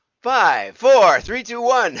Five, four, three, two,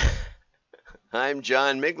 one. I'm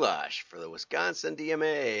John Miglosh for the Wisconsin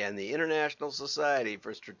DMA and the International Society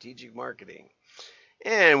for Strategic Marketing.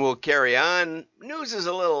 And we'll carry on. News is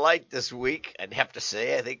a little light this week, I'd have to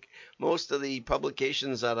say. I think most of the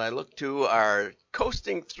publications that I look to are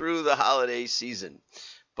coasting through the holiday season.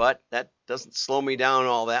 But that doesn't slow me down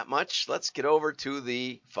all that much. Let's get over to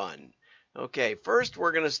the fun. Okay, first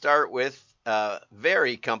we're going to start with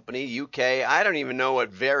Very Company, UK. I don't even know what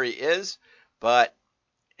Very is, but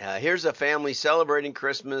here's a family celebrating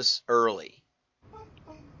Christmas early.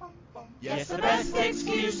 Yes, the best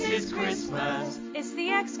excuse is Christmas. It's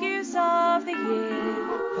the excuse of the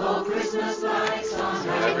year. Pull Christmas lights on.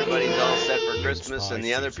 So everybody's all set for Christmas, and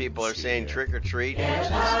the other people are saying trick or treat, which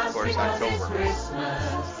is, of course, October.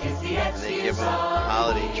 And they give them a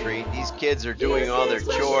holiday treat. These kids are doing all their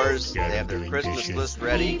chores. They have their Christmas list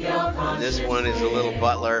ready. And this one is a little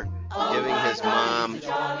butler giving his mom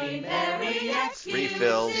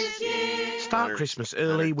refills. Start Christmas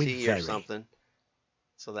early with tea Very. or something.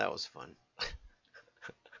 So that was fun.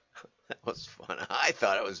 That was fun. I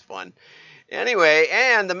thought it was fun. Anyway,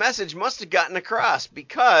 and the message must have gotten across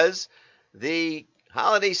because the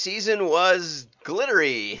holiday season was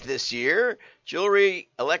glittery this year. Jewelry,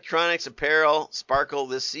 electronics, apparel sparkle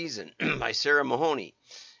this season by Sarah Mahoney.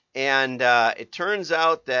 And it turns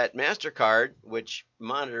out that MasterCard, which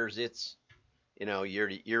monitors its,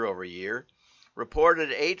 year over year,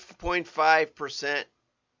 reported 8.5%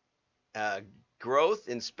 growth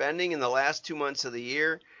in spending in the last 2 months of the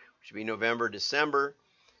year, which would be November, December.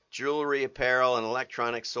 Jewelry, apparel, and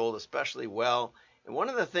electronics sold especially well. And one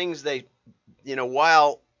of the things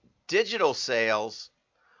while digital sales,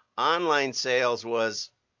 online sales was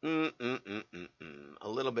a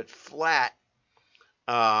little bit flat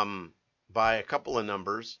by a couple of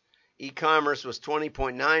numbers. E-commerce was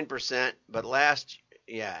 20.9%, but last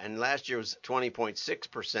year was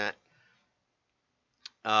 20.6%.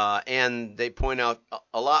 And they point out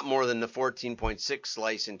a lot more than the 14.6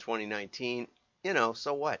 slice in 2019.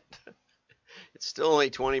 So what? It's still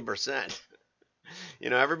only 20%.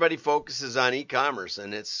 Everybody focuses on e-commerce,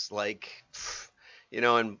 and it's like,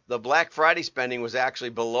 and the Black Friday spending was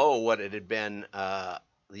actually below what it had been the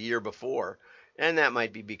year before. And that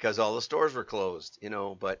might be because all the stores were closed,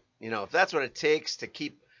 but, if that's what it takes to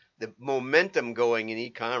keep the momentum going in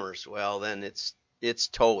e-commerce, well, then it's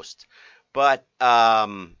toast. But,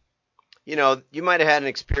 you might have had an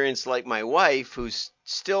experience like my wife, who's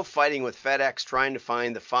still fighting with FedEx, trying to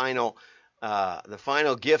find the final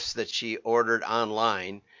gifts that she ordered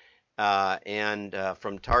online, and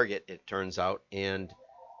from Target, it turns out, and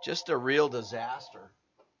just a real disaster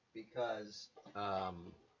because,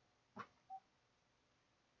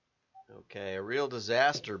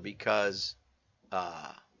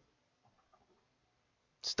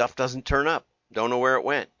 stuff doesn't turn up. Don't know where it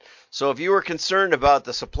went. So if you were concerned about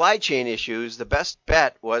the supply chain issues, the best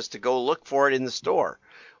bet was to go look for it in the store,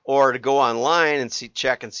 or to go online and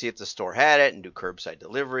check and see if the store had it and do curbside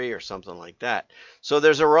delivery or something like that. So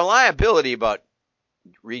there's a reliability about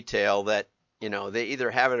retail that, they either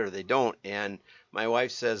have it or they don't. And my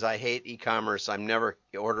wife says, I hate e-commerce. I'm never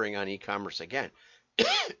ordering on e-commerce again,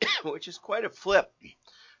 which is quite a flip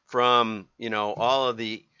from, all of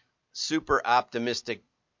the super optimistic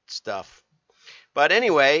stuff. But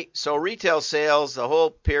anyway, so retail sales, the whole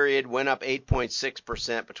period went up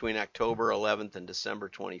 8.6% between October 11th and December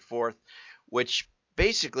 24th, which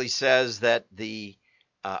basically says that the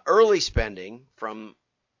early spending from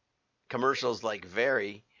commercials like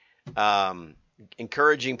Very,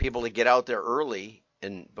 encouraging people to get out there early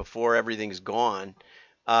and before everything's gone,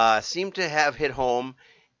 seemed to have hit home.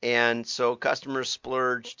 And so customers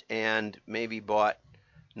splurged and maybe bought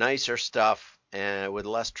nicer stuff and with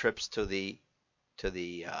less trips to the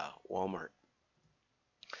Walmart.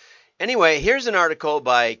 Anyway, here's an article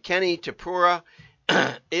by Kenny Tapura.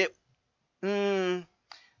 I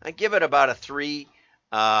give it about a 3.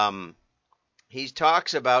 He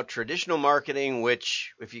talks about traditional marketing,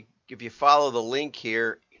 which if you follow the link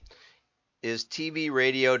here, is TV,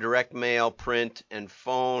 radio, direct mail, print, and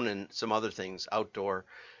phone, and some other things, outdoor.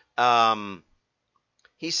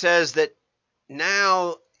 He says that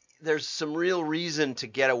now there's some real reason to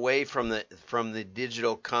get away from the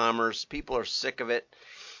digital commerce. People are sick of it.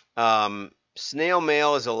 Snail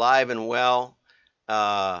mail is alive and well.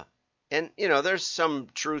 And there's some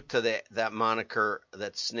truth to that moniker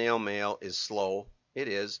that snail mail is slow. It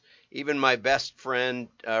is. Even my best friend,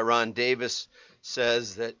 Ron Davis,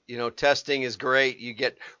 says that, testing is great. You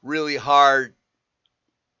get really hard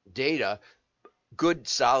data, good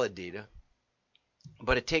solid data,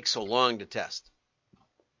 but it takes so long to test.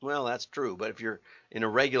 Well, that's true. But if you're in a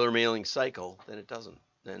regular mailing cycle, then it doesn't.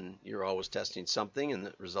 Then you're always testing something, and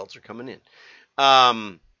the results are coming in.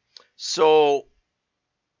 So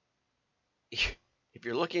if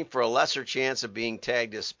you're looking for a lesser chance of being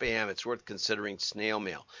tagged as spam, it's worth considering snail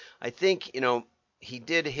mail. I think, he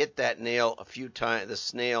did hit that nail a few times, the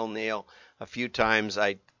snail nail a few times.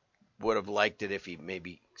 I would have liked it if he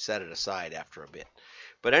maybe set it aside after a bit.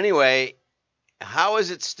 But anyway, how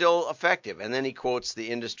is it still effective? And then he quotes the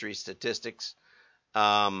industry statistics.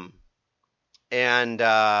 It's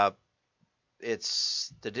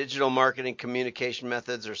the digital marketing communication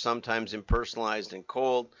methods are sometimes impersonalized and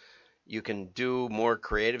cold. You can do more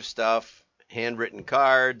creative stuff, handwritten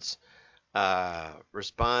cards,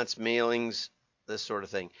 response mailings, this sort of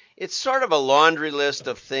thing. It's sort of a laundry list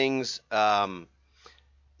of things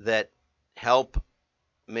that help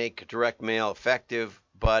make direct mail effective,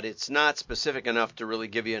 but it's not specific enough to really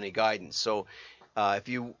give you any guidance. So if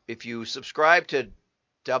you subscribe to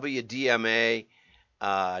WDMA.org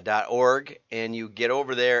and you get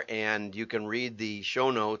over there and you can read the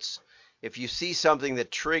show notes, if you see something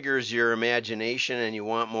that triggers your imagination and you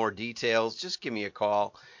want more details, just give me a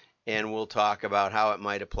call and we'll talk about how it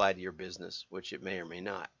might apply to your business, which it may or may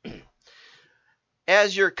not.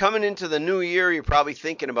 As you're coming into the new year, you're probably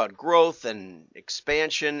thinking about growth and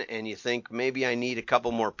expansion, and you think maybe I need a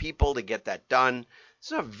couple more people to get that done.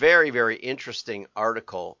 It's a very, very interesting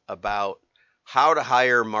article about how to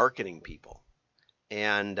hire marketing people.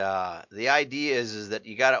 And the idea is that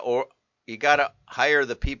you gotta hire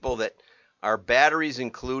the people that are batteries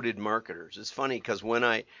included marketers. It's funny because when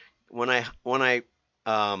I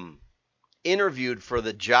interviewed for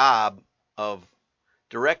the job of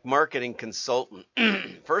direct marketing consultant,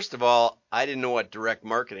 first of all, I didn't know what direct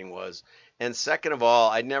marketing was, and second of all,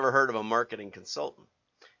 I'd never heard of a marketing consultant.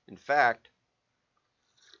 In fact,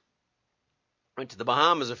 I went to the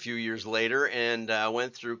Bahamas a few years later and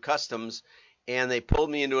went through customs, and they pulled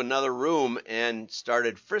me into another room and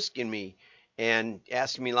started frisking me and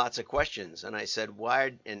asking me lots of questions. And I said,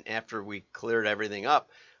 why? And after we cleared everything up,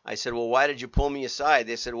 I said, well, why did you pull me aside?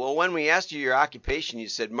 They said, well, when we asked you your occupation, you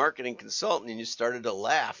said marketing consultant, and you started to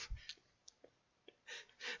laugh.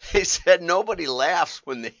 They said nobody laughs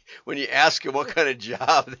when you ask them what kind of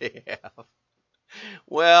job they have.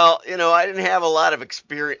 Well, I didn't have a lot of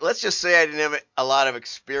experience. Let's just say I didn't have a lot of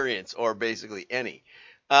experience, or basically any.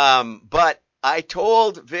 But I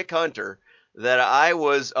told Vic Hunter that I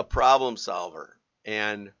was a problem solver.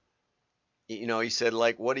 And, he said,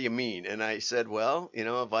 like, what do you mean? And I said, well,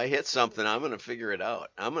 if I hit something, I'm going to figure it out.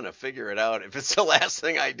 I'm going to figure it out if it's the last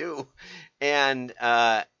thing I do. And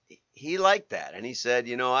he liked that. And he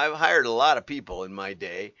said, I've hired a lot of people in my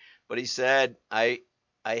day. But he said, I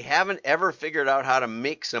haven't ever figured out how to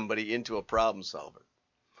make somebody into a problem solver.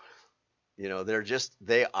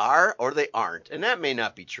 They are or they aren't. And that may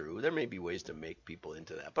not be true. There may be ways to make people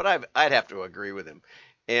into that. But I'd have to agree with him.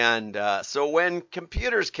 And so when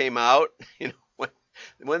computers came out,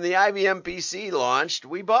 when the IBM PC launched,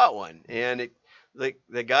 we bought one. And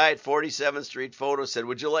the guy at 47th Street Photo said,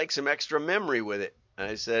 would you like some extra memory with it? And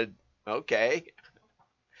I said, okay. And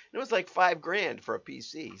it was like $5,000 for a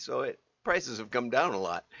PC. So prices have come down a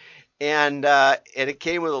lot. And it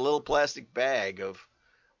came with a little plastic bag of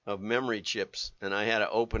memory chips, and I had to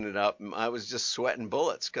open it up, and I was just sweating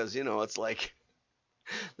bullets because, it's like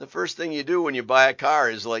the first thing you do when you buy a car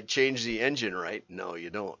is like change the engine, right? No, you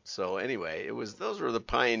don't. So anyway, those were the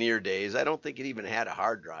pioneer days. I don't think it even had a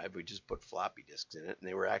hard drive. We just put floppy disks in it, and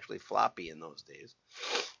they were actually floppy in those days.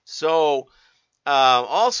 So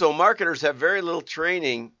also, marketers have very little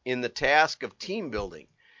training in the task of team building.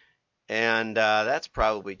 And that's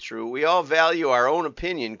probably true. We all value our own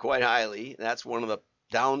opinion quite highly. That's one of the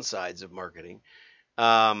downsides of marketing.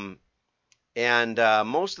 And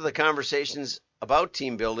most of the conversations about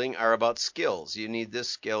team building are about skills. You need this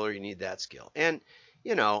skill or you need that skill. And,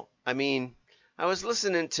 I was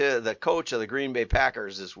listening to the coach of the Green Bay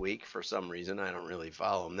Packers this week for some reason. I don't really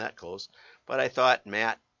follow him that close. But I thought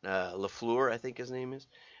Matt LaFleur, I think his name is.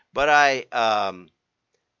 But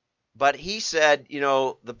he said,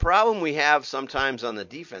 the problem we have sometimes on the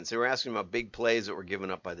defense, they were asking him about big plays that were given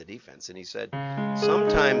up by the defense. And he said,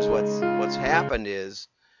 sometimes what's happened is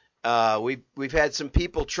we've had some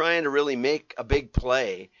people trying to really make a big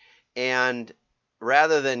play, and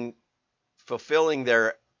rather than fulfilling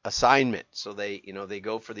their assignment, so they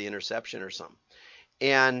go for the interception or something.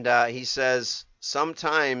 And he says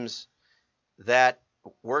sometimes that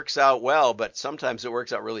works out well, but sometimes it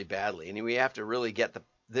works out really badly. And we have to really get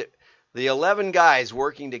the 11 guys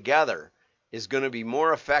working together is going to be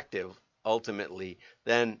more effective ultimately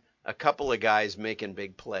than a couple of guys making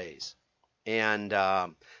big plays. And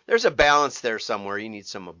there's a balance there somewhere. You need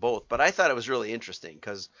some of both. But I thought it was really interesting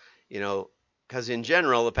because, you know, because in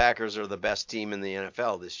general, the Packers are the best team in the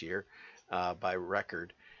NFL this year by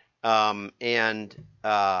record. And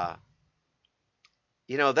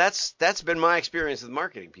you know, that's been my experience with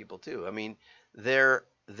marketing people too. I mean, there's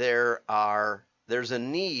a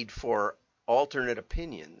need for alternate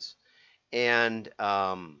opinions, and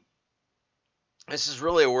this is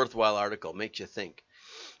really a worthwhile article. Makes you think.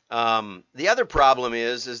 The other problem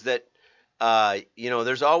is that you know,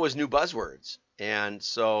 there's always new buzzwords, and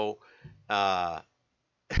so uh,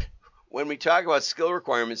 when we talk about skill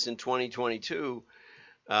requirements in 2022,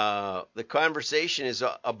 the conversation is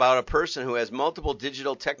about a person who has multiple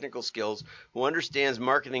digital technical skills, who understands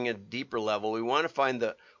marketing at a deeper level. We want to find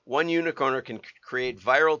the one unicorn who can create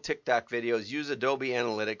viral TikTok videos, use Adobe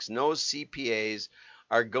Analytics, knows CPAs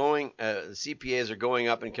are going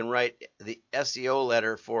up, and can write the SEO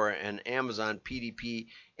letter for an Amazon PDP,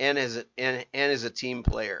 and is a team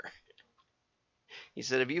player. He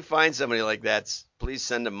said, if you find somebody like that, please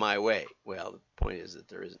send them my way. Well, the point is that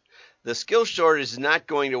there isn't. The skill shortage is not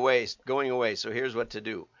going away, so here's what to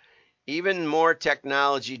do. Even more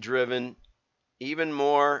technology driven, even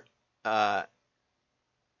more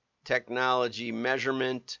technology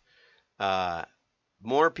measurement, uh,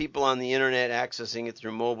 more people on the internet accessing it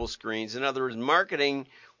through mobile screens. In other words, marketing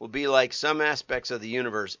will be like some aspects of the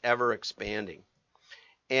universe, ever expanding.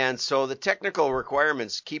 And so the technical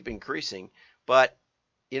requirements keep increasing, but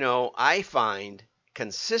you know, I find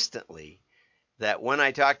consistently that when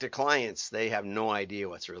I talk to clients, they have no idea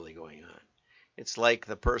what's really going on. It's like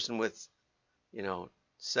the person with, you know,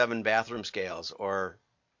 7 bathroom scales or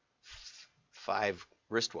 5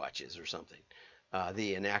 wristwatches or something.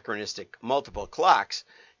 The anachronistic multiple clocks.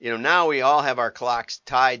 You know, now we all have our clocks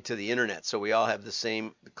tied to the internet, so we all have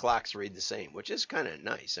the clocks read the same, which is kind of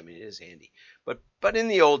nice. I mean, it is handy. But in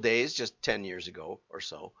the old days, just 10 years ago or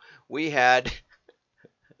so, we had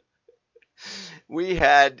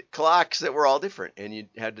clocks that were all different, and you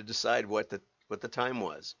had to decide what the time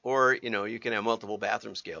was. Or, you know, you can have multiple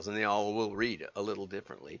bathroom scales, and they all will read a little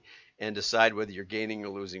differently, and decide whether you're gaining or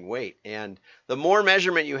losing weight. And the more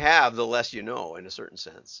measurement you have, the less you know, in a certain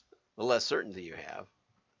sense, the less certainty you have.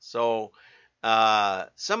 So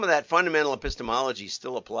some of that fundamental epistemology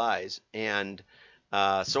still applies, and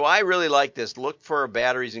so I really like this. Look for a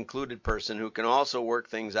batteries included person who can also work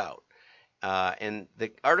things out. And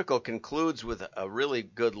the article concludes with a really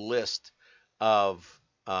good list of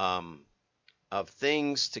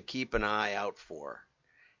things to keep an eye out for.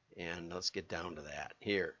 And let's get down to that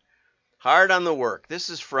here. Hard on the work. This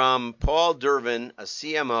is from Paul Dervin, a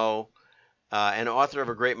CMO and author of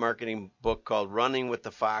a great marketing book called Running with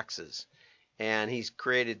the Foxes. And he's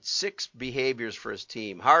created 6 behaviors for his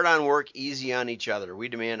team. Hard on work, easy on each other. We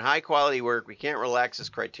demand high quality work. We can't relax this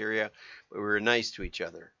criteria, but we're nice to each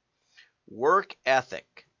other. Work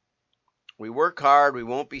ethic. We work hard. We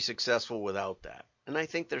won't be successful without that. And I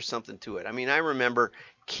think there's something to it. I mean, I remember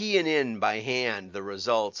keying in by hand the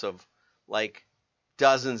results of like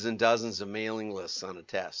dozens and dozens of mailing lists on a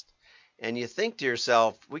test. And you think to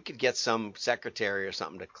yourself, we could get some secretary or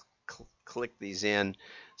something to click these in,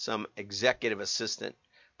 some executive assistant.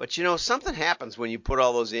 But you know, something happens when you put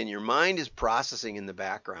all those in. Your mind is processing in the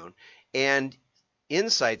background, and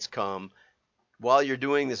insights come while you're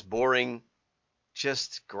doing this boring,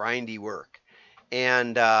 just grindy work.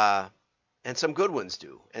 And some good ones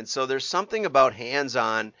do. And so there's something about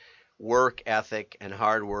hands-on work ethic and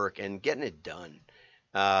hard work and getting it done.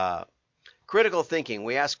 Critical thinking.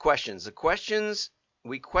 We ask questions.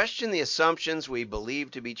 We question the assumptions we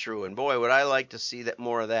believe to be true. And boy, would I like to see that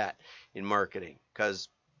more of that in marketing, because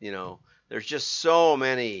you know, there's just so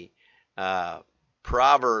many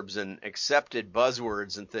proverbs and accepted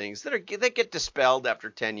buzzwords and things that get dispelled after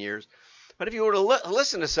 10 years. But if you were to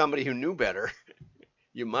listen to somebody who knew better,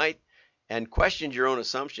 you might, and questioned your own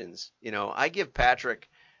assumptions. You know, I give Patrick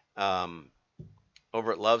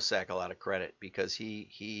over at Lovesac a lot of credit, because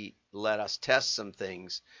he let us test some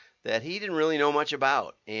things that he didn't really know much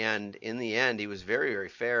about, and in the end, he was very, very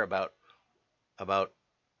fair about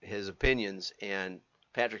his opinions. And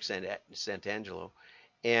Patrick Santangelo,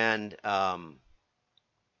 and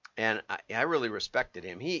I really respected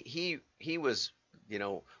him. He was, you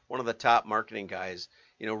know, one of the top marketing guys.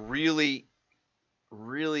 You know, really,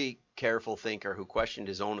 really careful thinker who questioned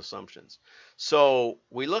his own assumptions. So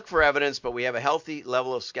we look for evidence, but we have a healthy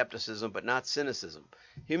level of skepticism, but not cynicism.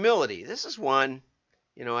 Humility. This is one,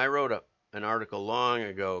 you know, I wrote an article long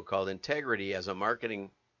ago called Integrity as a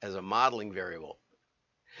Modeling Variable.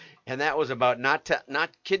 And that was about not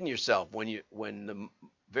kidding yourself when the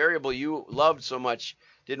variable you loved so much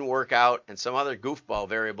didn't work out and some other goofball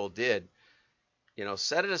variable did,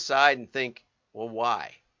 set it aside and think, well,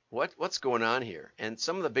 why? What's going on here? And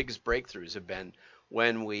some of the biggest breakthroughs have been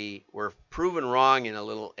when we were proven wrong in a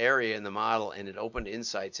little area in the model, and it opened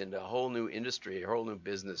insights into a whole new industry, a whole new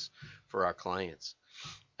business for our clients.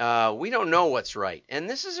 We don't know what's right. And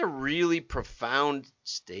this is a really profound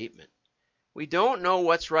statement. We don't know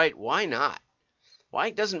what's right. Why not? Why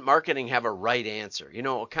doesn't marketing have a right answer?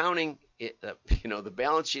 Accounting, the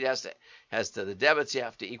balance sheet has to the debits, you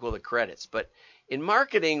have to equal the credits. But in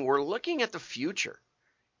marketing, we're looking at the future,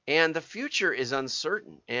 and the future is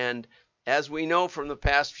uncertain. And as we know from the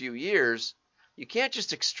past few years, you can't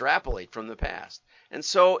just extrapolate from the past. And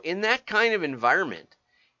so in that kind of environment,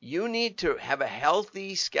 you need to have a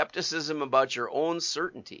healthy skepticism about your own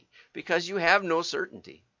certainty, because you have no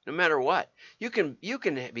certainty. No matter what, you can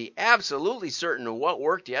be absolutely certain of what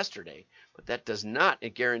worked yesterday, but that does not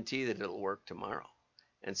guarantee that it'll work tomorrow.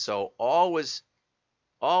 And so always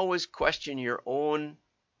question your own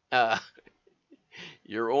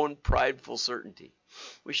prideful certainty.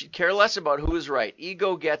 We should care less about who is right.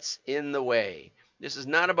 Ego gets in the way. This is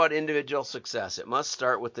not about individual success. It must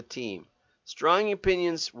start with the team. Strong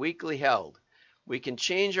opinions weakly held. We can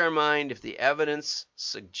change our mind if the evidence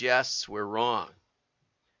suggests we're wrong.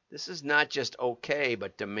 This is not just okay,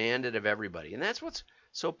 but demanded of everybody. And that's what's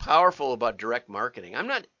so powerful about direct marketing. I'm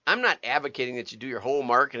not advocating that you do your whole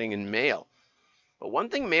marketing in mail. But one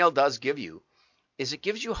thing mail does give you is it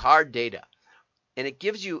gives you hard data. And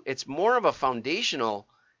it's more of a foundational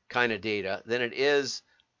kind of data than it is,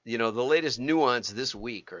 the latest nuance this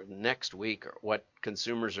week or next week or what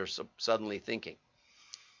consumers are suddenly thinking.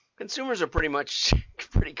 Consumers are pretty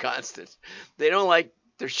constant. They don't like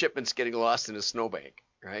their shipments getting lost in a snowbank.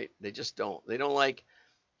 Right? They just don't. They don't like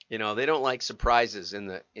surprises in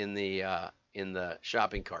the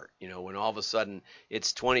shopping cart. When all of a sudden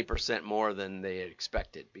it's 20% more than they had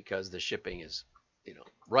expected because the shipping is,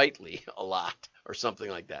 rightly a lot or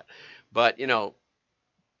something like that. But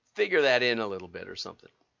figure that in a little bit or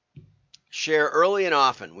something. Share early and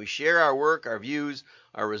often. We share our work, our views,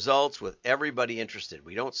 our results with everybody interested.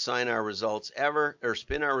 We don't sign our results ever or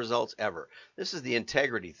spin our results ever. This is the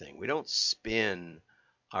integrity thing. We don't spin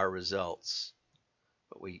our results.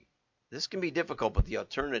 But this can be difficult, but the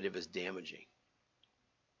alternative is damaging.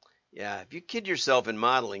 Yeah, if you kid yourself in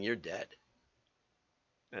modeling, you're dead.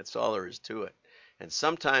 That's all there is to it. And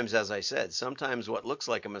sometimes, as I said, what looks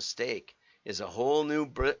like a mistake is a whole new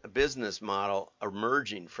business model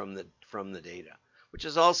emerging from the data, which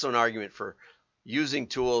is also an argument for using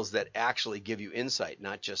tools that actually give you insight,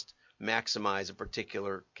 not just maximize a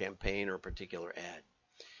particular campaign or a particular ad.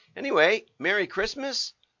 Anyway, Merry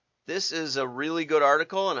Christmas. This is a really good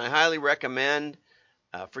article, and I highly recommend,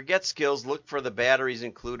 forget skills, look for the batteries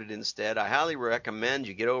included instead. I highly recommend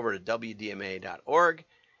you get over to wdma.org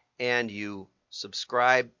and you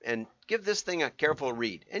subscribe and give this thing a careful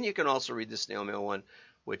read. And you can also read the Snail Mail one,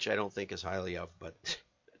 which I don't think is highly of, but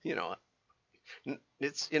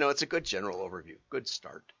it's a good general overview. Good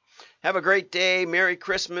start. Have a great day. Merry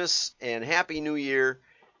Christmas and Happy New Year.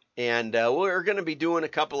 And we're going to be doing a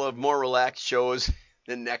couple of more relaxed shows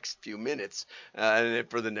the next few minutes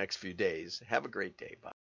for the next few days. Have a great day. Bye.